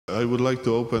I would like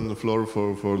to open the floor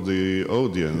for the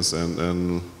audience,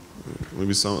 and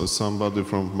maybe somebody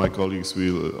from my colleagues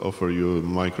will offer you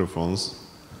microphones.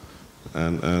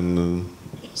 And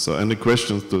so any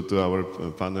questions to our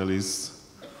panelists?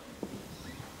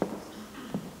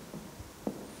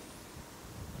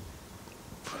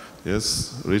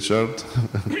 Yes, Richard?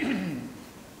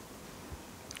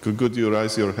 Could you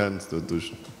raise your hand to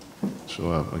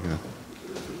show up again?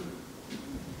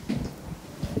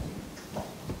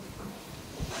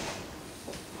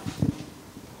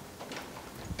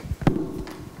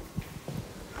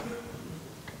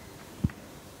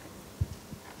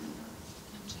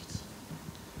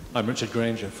 I'm Richard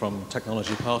Granger from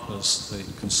Technology Partners, the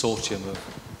consortium of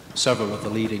several of the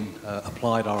leading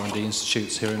applied R&D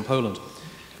institutes here in Poland.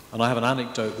 And I have an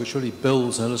anecdote which really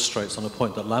builds and illustrates on a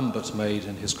point that Lambert made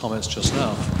in his comments just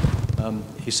now.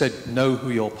 He said, know who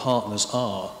your partners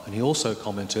are, and he also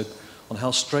commented on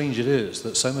how strange it is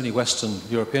that so many Western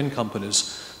European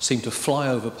companies seem to fly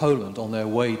over Poland on their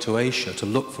way to Asia to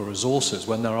look for resources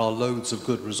when there are loads of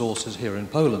good resources here in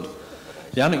Poland.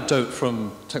 The anecdote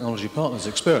from Technology Partners'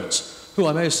 experience, who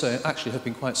I may say actually have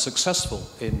been quite successful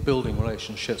in building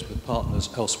relationships with partners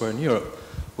elsewhere in Europe.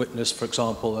 Witness, for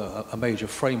example, a major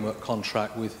framework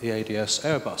contract with the ADS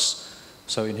Airbus.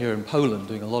 So here in Poland,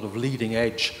 doing a lot of leading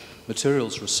edge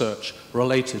materials research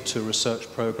related to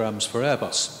research programs for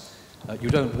Airbus. You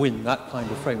don't win that kind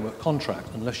of framework contract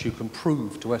unless you can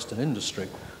prove to Western industry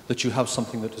that you have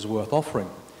something that is worth offering.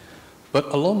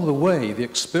 But along the way, the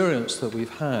experience that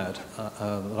we've had,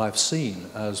 that I've seen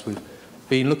as we've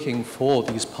been looking for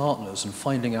these partners and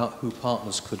finding out who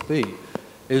partners could be,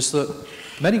 is that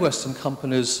many Western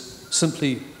companies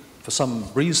simply, for some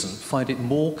reason, find it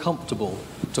more comfortable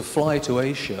to fly to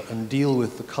Asia and deal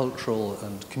with the cultural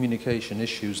and communication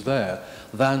issues there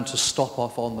than to stop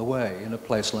off on the way in a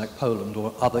place like Poland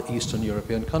or other Eastern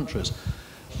European countries.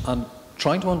 And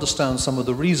trying to understand some of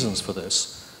the reasons for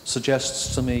this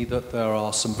suggests to me that there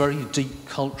are some very deep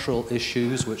cultural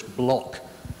issues which block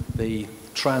the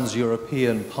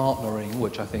trans-European partnering,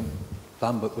 which I think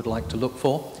Lambert would like to look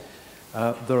for.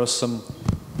 There are some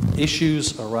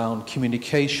issues around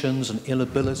communications and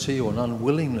inability or an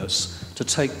unwillingness to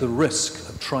take the risk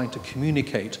of trying to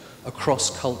communicate across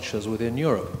cultures within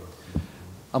Europe.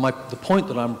 And the point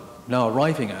that I'm now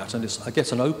arriving at, and it's, I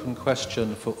guess, an open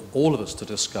question for all of us to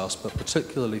discuss, but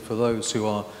particularly for those who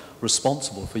are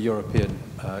responsible for European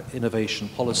innovation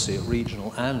policy at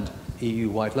regional and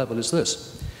EU-wide level, is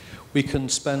this. We can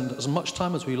spend as much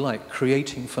time as we like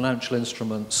creating financial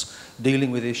instruments,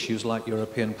 dealing with issues like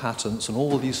European patents and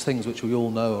all of these things which we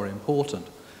all know are important.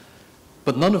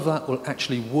 But none of that will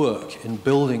actually work in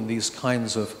building these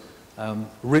kinds of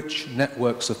rich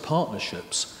networks of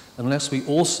partnerships unless we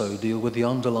also deal with the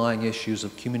underlying issues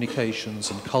of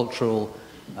communications and cultural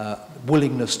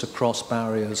willingness to cross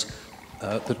barriers,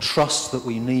 the trust that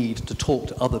we need to talk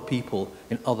to other people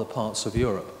in other parts of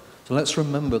Europe. So let's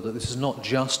remember that this is not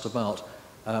just about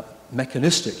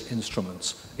mechanistic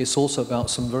instruments, it's also about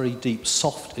some very deep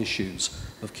soft issues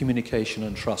of communication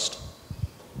and trust.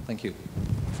 Thank you.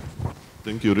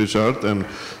 Thank you, Richard. And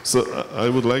so I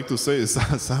would like to say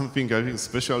something, I think,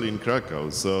 especially in Krakow.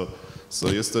 So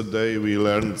yesterday we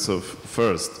learned,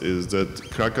 first is that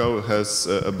Krakow has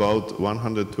about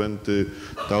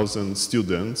 120,000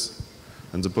 students,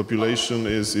 and the population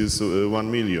is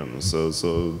 1 million. So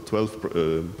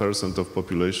 12% of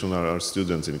population are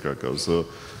students in Krakow. So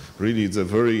really it's a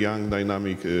very young,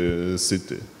 dynamic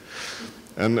city.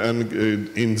 And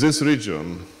in this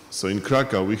region, so in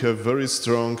Krakow, we have very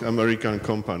strong American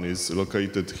companies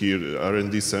located here,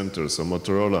 R&D centers, so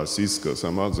Motorola, Cisco,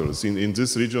 some others. In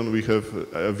this region, we have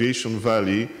Aviation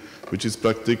Valley, which is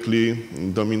practically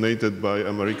dominated by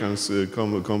American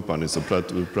companies, so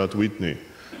Pratt Whitney,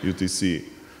 UTC.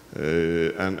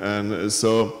 And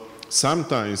so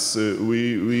sometimes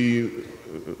we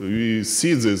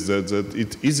see this, that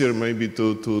it's easier maybe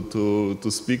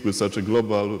to speak with such a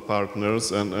global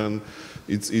partners, and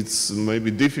it's maybe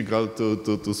difficult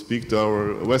to speak to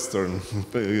our Western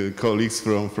colleagues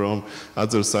from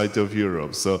other side of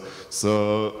Europe. So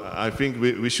I think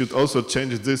we should also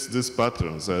change this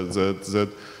pattern, that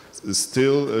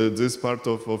still this part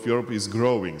of Europe is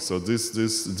growing. So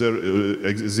there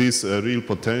exists a real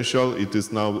potential. It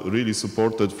is now really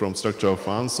supported from structural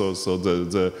funds. So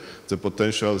the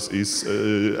potential is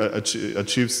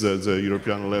achieves the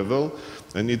European level.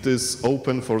 And it is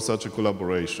open for such a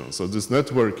collaboration. So this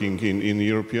networking in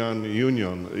European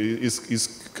Union is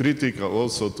critical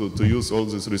also to use all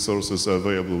these resources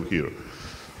available here.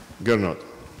 Gernot.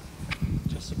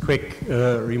 Just a quick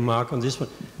remark on this one.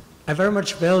 I very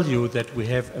much value that we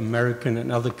have American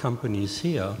and other companies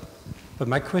here, but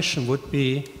my question would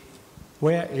be,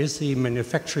 where is the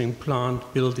manufacturing plant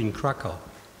built in Krakow?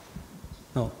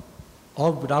 No.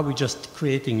 Are we just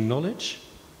creating knowledge,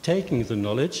 taking the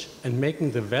knowledge and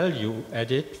making the value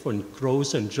added for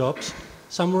growth and jobs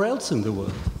somewhere else in the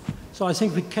world? So I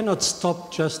think we cannot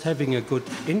stop just having a good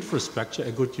infrastructure,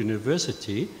 a good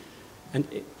university. And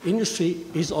industry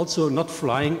is also not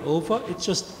flying over, it's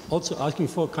just also asking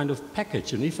for a kind of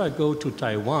package. And if I go to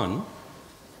Taiwan,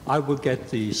 I will get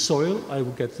the soil, I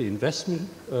will get the investment,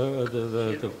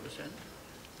 the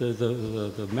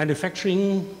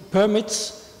manufacturing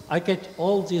permits, I get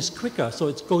all this quicker. So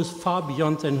it goes far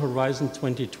beyond than Horizon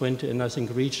 2020 and I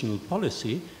think regional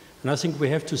policy. And I think we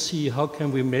have to see how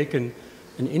can we make an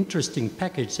interesting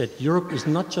package that Europe is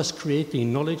not just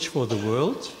creating knowledge for the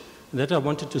world, and that I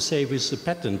wanted to say with the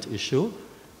patent issue,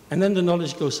 and then the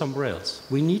knowledge goes somewhere else.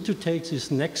 We need to take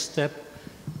this next step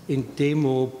in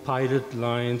demo pilot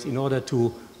lines in order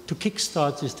to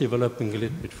kickstart this developing a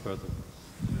little bit further.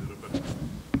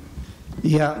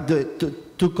 Yeah,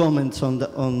 two comments on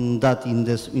that in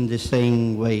the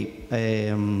same way.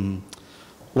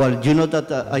 Well, you know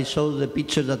that I showed the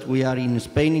picture that we are in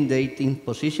Spain in the 18th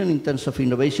position in terms of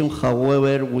innovation.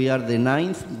 However, we are the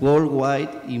 9th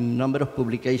worldwide in number of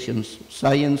publications,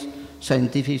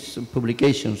 scientific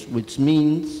publications, which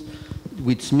means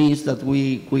that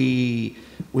we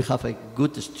have a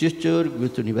good structure,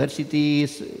 good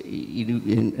universities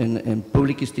and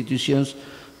public institutions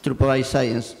to provide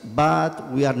science, but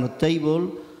we are not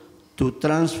able to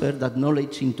transfer that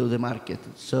knowledge into the market.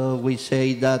 So we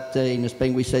say that, in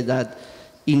Spain we say that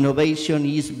innovation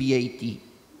is VAT.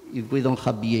 If we don't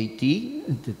have VAT,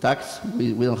 the tax,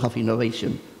 we don't have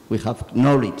innovation. We have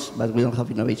knowledge, but we don't have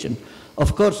innovation.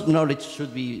 Of course, knowledge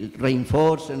should be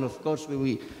reinforced, and of course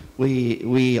we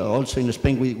also in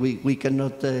Spain, we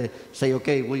cannot say,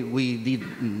 okay, we did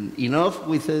enough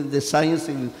with the science,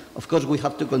 and of course we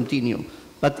have to continue.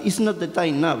 But it's not the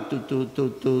time now to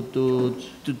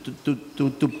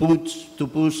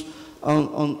push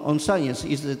on science.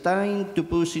 It's the time to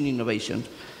push in innovation.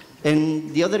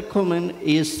 And the other comment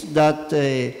is that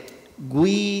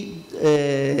we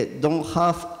don't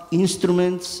have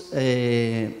instruments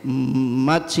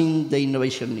matching the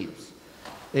innovation needs.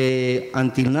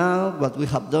 Until now, what we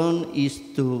have done is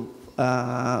to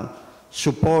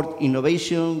support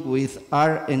innovation with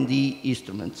R&D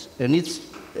instruments, and it's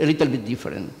a little bit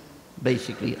different,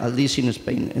 basically, at least in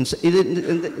Spain. And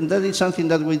that is something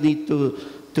that we need to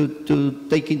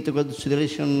take into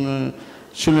consideration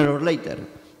sooner or later,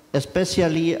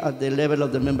 especially at the level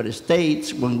of the member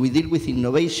states. When we deal with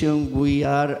innovation, we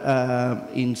are,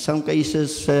 in some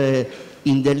cases,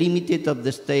 in the limit of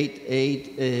the state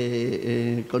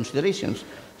aid considerations.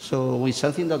 So it's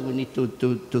something that we need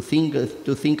to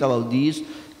think about this.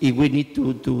 If we need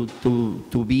to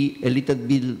be a little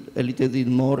bit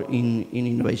more in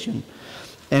innovation.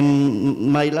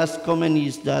 And my last comment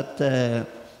is that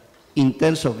in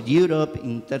terms of Europe,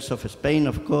 in terms of Spain,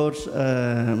 of course,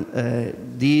 the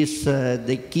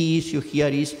key issue here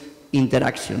is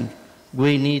interaction.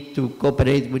 We need to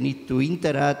cooperate, we need to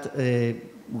interact,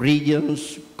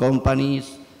 regions,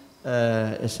 companies,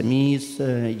 SMEs,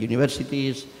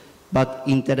 universities, but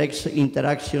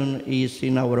interaction is,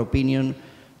 in our opinion,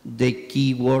 the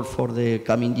key word for the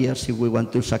coming years if we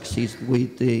want to succeed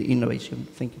with innovation.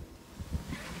 Thank you.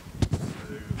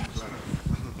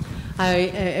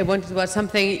 I wanted to add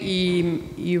something.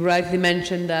 You rightly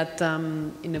mentioned that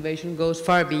innovation goes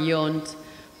far beyond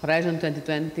Horizon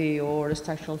 2020 or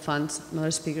structural funds. Another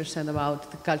speaker said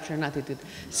about the culture and attitude.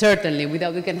 Certainly, we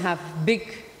can have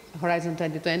big Horizon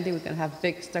 2020, we can have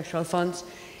big structural funds.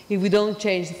 If we don't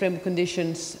change the framework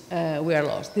conditions, we are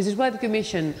lost. This is why the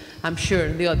Commission, I'm sure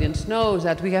the audience knows,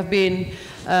 that we have been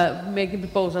making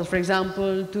proposals, for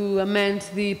example, to amend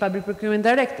the Public Procurement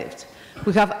Directives.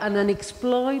 We have an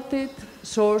unexploited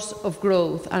source of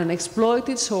growth, an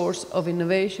unexploited source of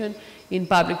innovation in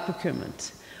public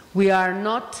procurement. We are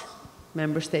not,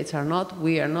 member states are not,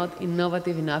 we are not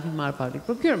innovative enough in our public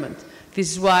procurement. This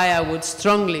is why I would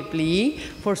strongly plea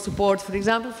for support, for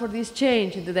example, for this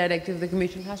change in the directive the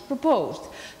Commission has proposed.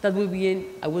 That will be,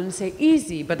 I wouldn't say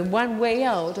easy, but one way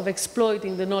out of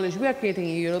exploiting the knowledge we are creating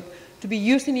in Europe to be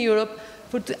used in Europe,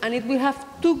 and it will have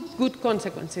two good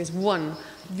consequences. One,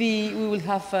 we will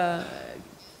have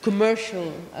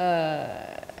commercial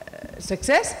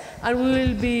success, and we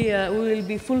will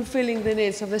be fulfilling the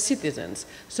needs of the citizens.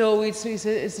 So it's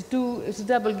a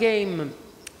double game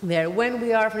there. When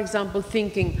we are, for example,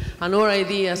 thinking, and our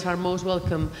ideas are most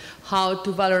welcome, how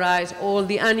to valorize all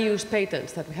the unused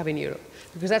patents that we have in Europe.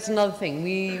 Because that's another thing.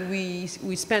 We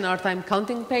spend our time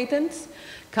counting patents,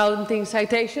 counting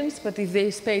citations, but if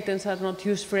these patents are not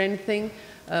used for anything,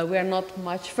 we are not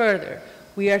much further.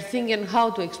 We are thinking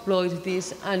how to exploit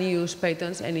these unused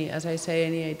patents. As I say,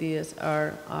 any ideas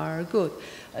are good.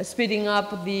 Speeding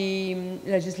up the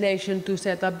legislation to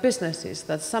set up businesses,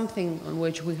 that's something on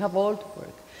which we have all to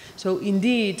work. So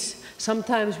indeed,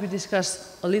 sometimes we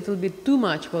discuss a little bit too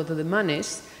much about the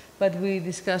monies, but we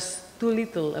discuss too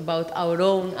little about our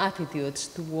own attitudes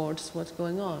towards what's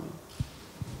going on.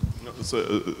 So,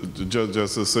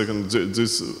 just a second,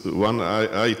 this one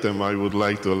item I would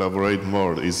like to elaborate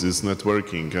more is this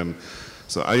networking. And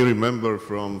so I remember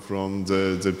from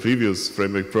the previous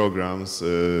framework programs,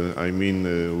 I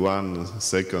mean 1,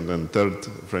 2nd, and 3rd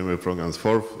framework programs,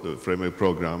 4th framework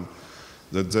program,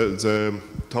 that the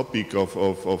topic of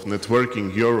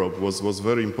networking Europe was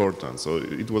very important. So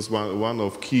it was one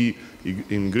of key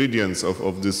ingredients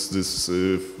of this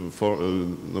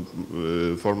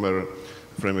former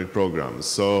framework programs.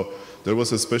 So there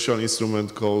was a special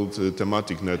instrument called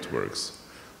thematic networks.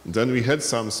 Then we had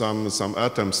some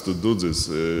attempts to do this,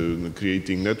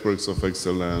 creating networks of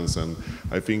excellence, and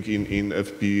I think in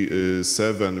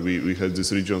FP7 we had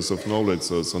these regions of knowledge,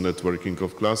 so networking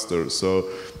of clusters. So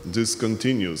this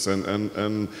continues,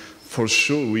 and for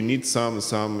sure we need some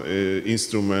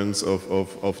instruments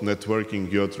of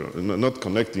networking Europe, not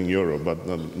connecting Europe, but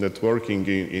networking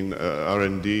in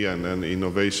R&D and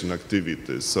innovation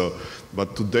activities. So,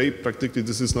 but today practically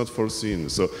this is not foreseen.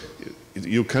 So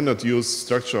you cannot use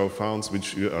structural funds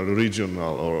which are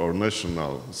regional or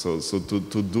national. So to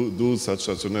do such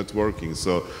a networking.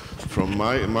 So from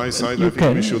my side, I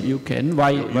think we should. You can.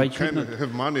 Why you should can not?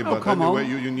 have money, Oh, but come anyway,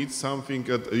 on. you need something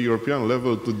at a European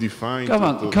level to define.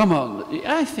 Come on.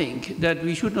 I think that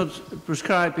we should not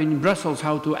prescribe in Brussels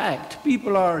how to act.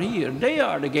 People are here. They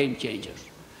are the game changers.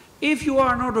 If you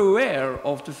are not aware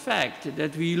of the fact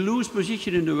that we lose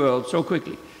position in the world so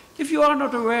quickly, if you are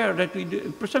not aware that we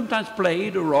sometimes play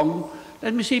the wrong,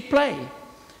 let me say play,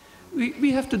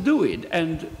 we have to do it.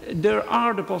 And there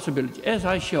are the possibilities, as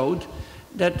I showed,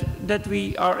 that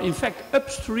we are in fact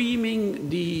upstreaming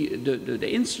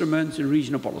the instruments in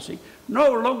regional policy.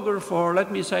 No longer for,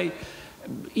 let me say,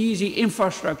 easy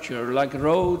infrastructure like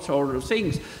roads or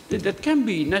things that can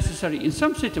be necessary in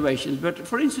some situations, but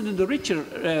for instance in the richer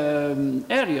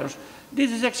areas, this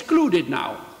is excluded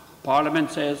now. Parliament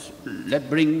says, let's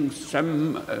bring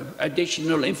some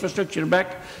additional infrastructure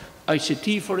back,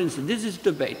 ICT for instance, this is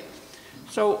debate.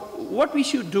 So what we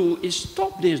should do is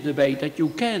stop this debate that you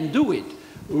can do it,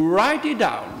 write it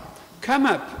down, come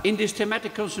up in this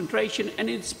thematic concentration, and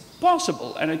it's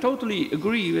possible, and I totally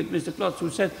agree with Mr. Klotz who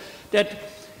said that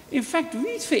in fact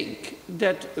we think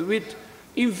that with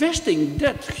investing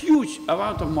that huge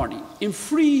amount of money in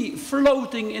free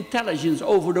floating intelligence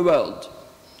over the world,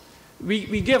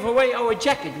 we give away our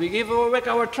jacket, we give away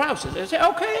our trousers, and say,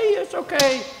 okay, it's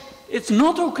okay. It's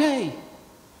not okay.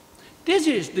 This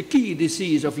is the key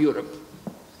disease of Europe.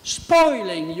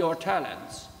 Spoiling your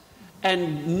talents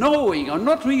and knowing or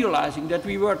not realizing that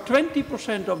we were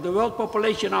 20% of the world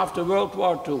population after World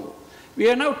War II. We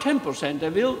are now 10%,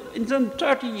 and in some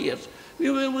 30 years, we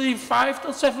will be 5 to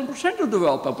 7% of the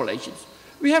world populations.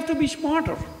 We have to be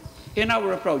smarter in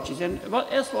our approaches. And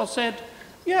as was said,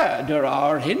 yeah, there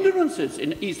are hindrances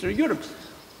in Eastern Europe.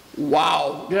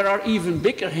 Wow, there are even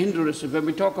bigger hindrances when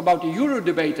we talk about the Euro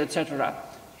debate, etc.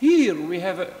 Here we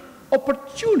have an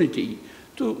opportunity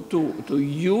to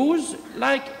use,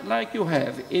 like you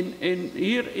have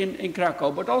here in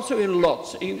Krakow, but also in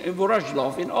Łódź, in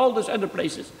Wrocław, in all those other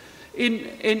places,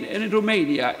 in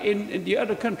Romania, in the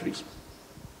other countries.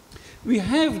 We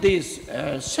have these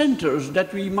centers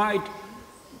that we might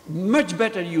much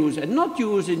better use, and not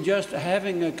use in just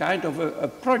having a kind of a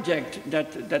project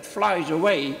that flies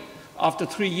away after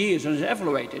 3 years and is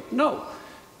evaluated. No.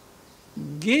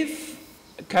 Give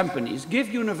companies, give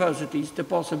universities the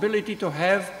possibility to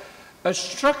have a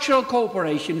structural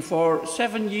cooperation for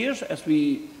 7 years, as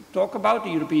we talk about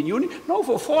the European Union, no,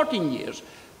 for 14 years.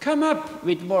 Come up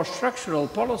with more structural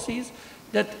policies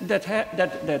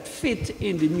that fit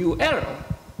in the new era.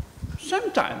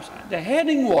 Sometimes the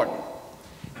heading 1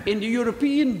 in the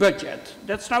European budget,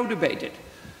 that's now debated.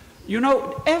 You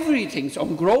know, everything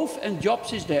on growth and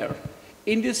jobs is there.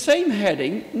 In the same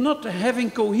heading, not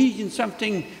having cohesion,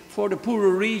 something for the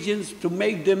poorer regions to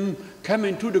make them come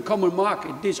into the common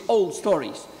market, these old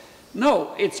stories.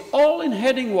 No, it's all in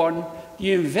heading 1,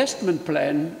 the investment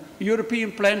plan,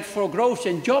 European plan for growth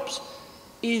and jobs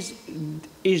is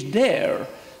there.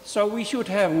 So we should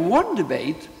have one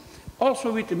debate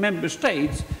also with the member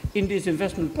states in these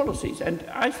investment policies. And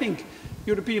I think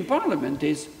European Parliament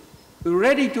is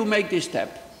ready to make this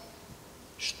step.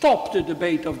 Stop the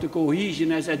debate of the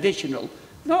cohesion as additional.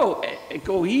 No,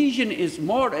 cohesion is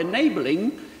more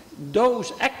enabling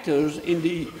those actors in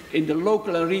the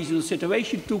local and regional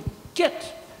situation to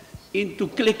get into,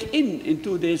 click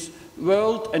into this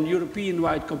world and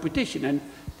European-wide competition. And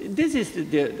this is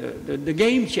the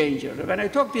game changer. When I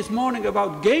talked this morning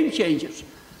about game changers,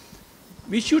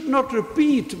 we should not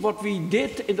repeat what we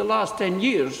did in the last 10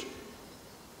 years.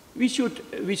 We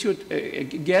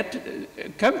should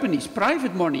get companies,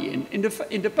 private money in.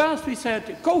 In the past we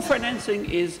said co-financing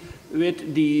is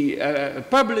with the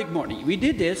public money. We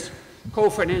did this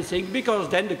co-financing because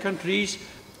then the countries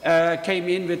came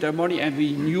in with their money and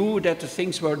we knew that the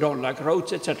things were done, like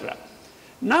roads, etc.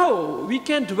 Now we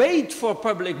can't wait for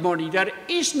public money. There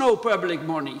is no public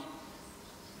money.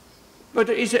 But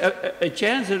there is a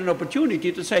chance and an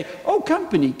opportunity to say, oh,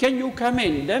 company, can you come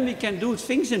in? Then we can do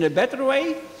things in a better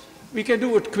way. We can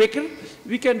do it quicker.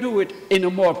 We can do it in a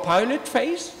more pilot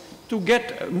phase to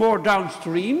get more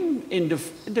downstream in the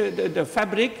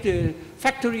fabric, the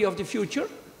factory of the future.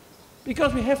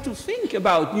 Because we have to think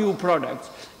about new products.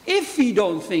 If we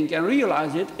don't think and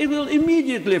realize it, it will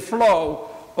immediately flow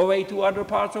away to other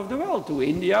parts of the world, to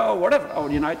India or whatever, or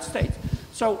the United States.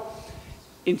 So,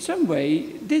 in some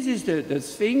way, this is the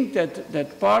thing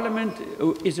that Parliament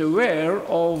is aware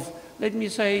of, let me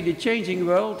say, the changing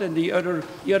world and the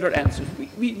other answers.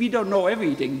 We don't know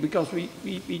everything because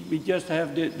we just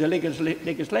have the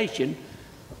legislation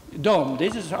done.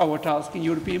 This is our task in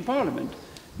European Parliament.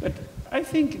 But I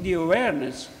think the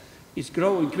awareness is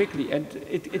growing quickly, and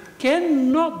it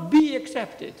cannot be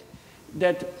accepted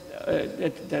that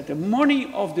the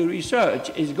money of the research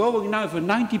is going now for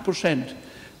 90%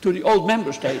 to the old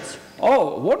member states.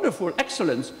 Oh, wonderful,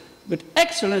 excellence. But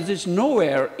excellence is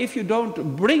nowhere if you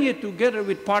don't bring it together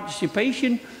with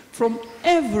participation from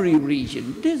every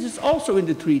region. This is also in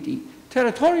the treaty.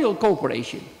 Territorial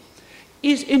cooperation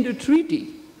is in the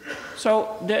treaty.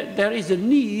 So there is a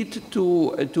need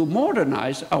to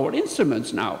modernize our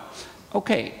instruments now.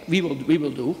 Okay, we will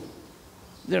do.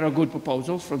 There are good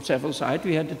proposals from several sides.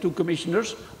 We had the two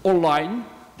commissioners online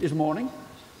this morning.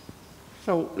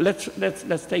 So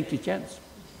let's take the chance.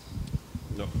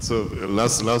 No. So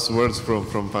last words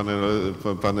from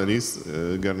panelists,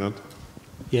 Gernot.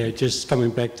 Yeah, just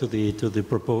coming back to the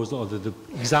proposal or the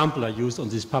example I used on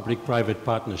this public-private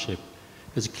partnership.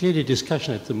 There's clearly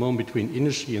discussion at the moment between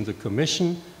industry and the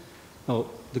Commission. Now,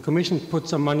 the Commission put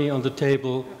some money on the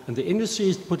table, and the industry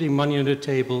is putting money on the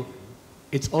table.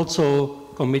 It's also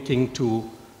committing to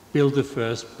build the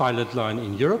first pilot line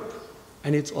in Europe.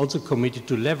 And it's also committed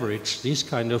to leverage these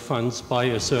kind of funds by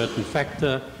a certain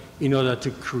factor in order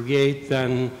to create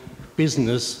then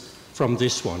business from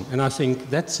this one. And I think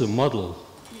that's the model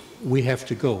we have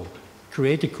to go.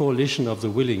 Create a coalition of the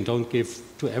willing, don't give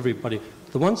to everybody.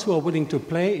 The ones who are willing to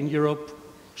play in Europe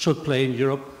should play in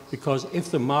Europe, because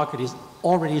if the market is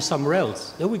already somewhere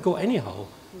else, then we go anyhow.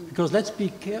 Because let's be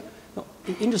careful. No,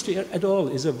 the industry at all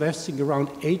is investing around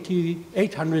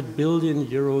 800 billion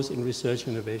euros in research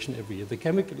and innovation every year. The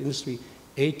chemical industry,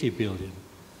 80 billion.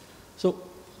 So,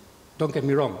 don't get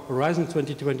me wrong, Horizon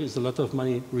 2020 is a lot of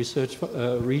money, research,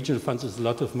 regional funds is a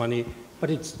lot of money, but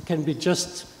it can be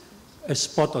just a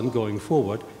spot on going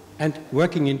forward. And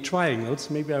working in triangles,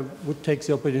 maybe I would take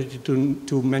the opportunity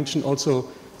to mention also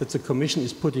that the Commission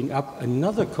is putting up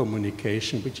another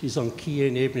communication which is on key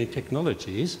enabling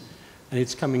technologies. And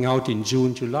it's coming out in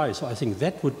June, July. So I think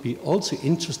that would be also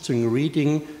interesting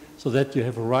reading, so that you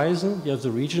have Horizon, you have the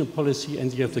regional policy,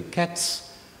 and you have the CATS,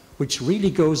 which really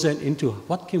goes then into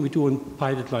what can we do in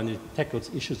pilot line. It tackles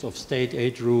issues of state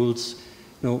aid rules,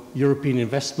 European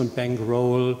Investment Bank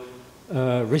role,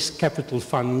 risk capital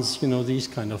funds, these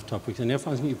kind of topics. And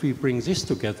therefore, I think if we bring this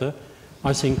together,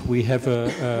 I think we have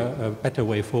a better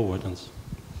way forward.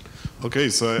 Okay,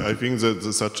 so I think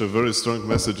that such a very strong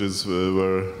messages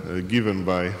were given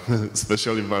by,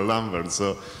 especially by Lambert.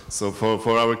 So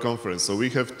for our conference, so we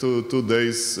have two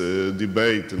days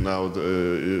debate now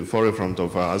forefront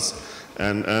of us,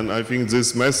 and I think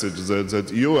this message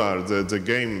that you are the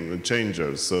game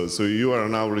changer. So you are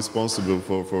now responsible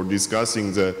for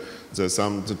discussing the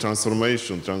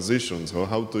transformation, transitions, or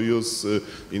how to use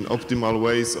in optimal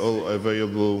ways all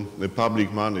available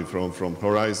public money from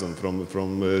Horizon, from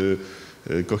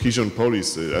cohesion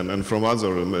policy, and from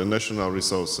other national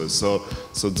resources. So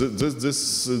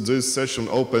this session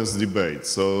opens debate.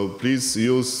 So please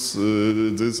use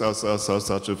this as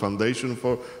such a foundation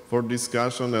for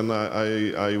discussion. And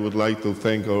I would like to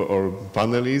thank our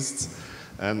panelists.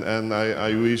 And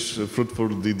I wish fruitful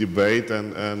the debate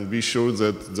and be sure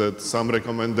that some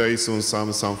recommendations,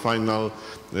 some final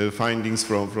findings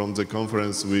from the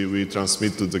conference we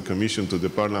transmit to the Commission, to the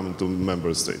Parliament, to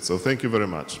Member States. So thank you very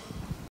much.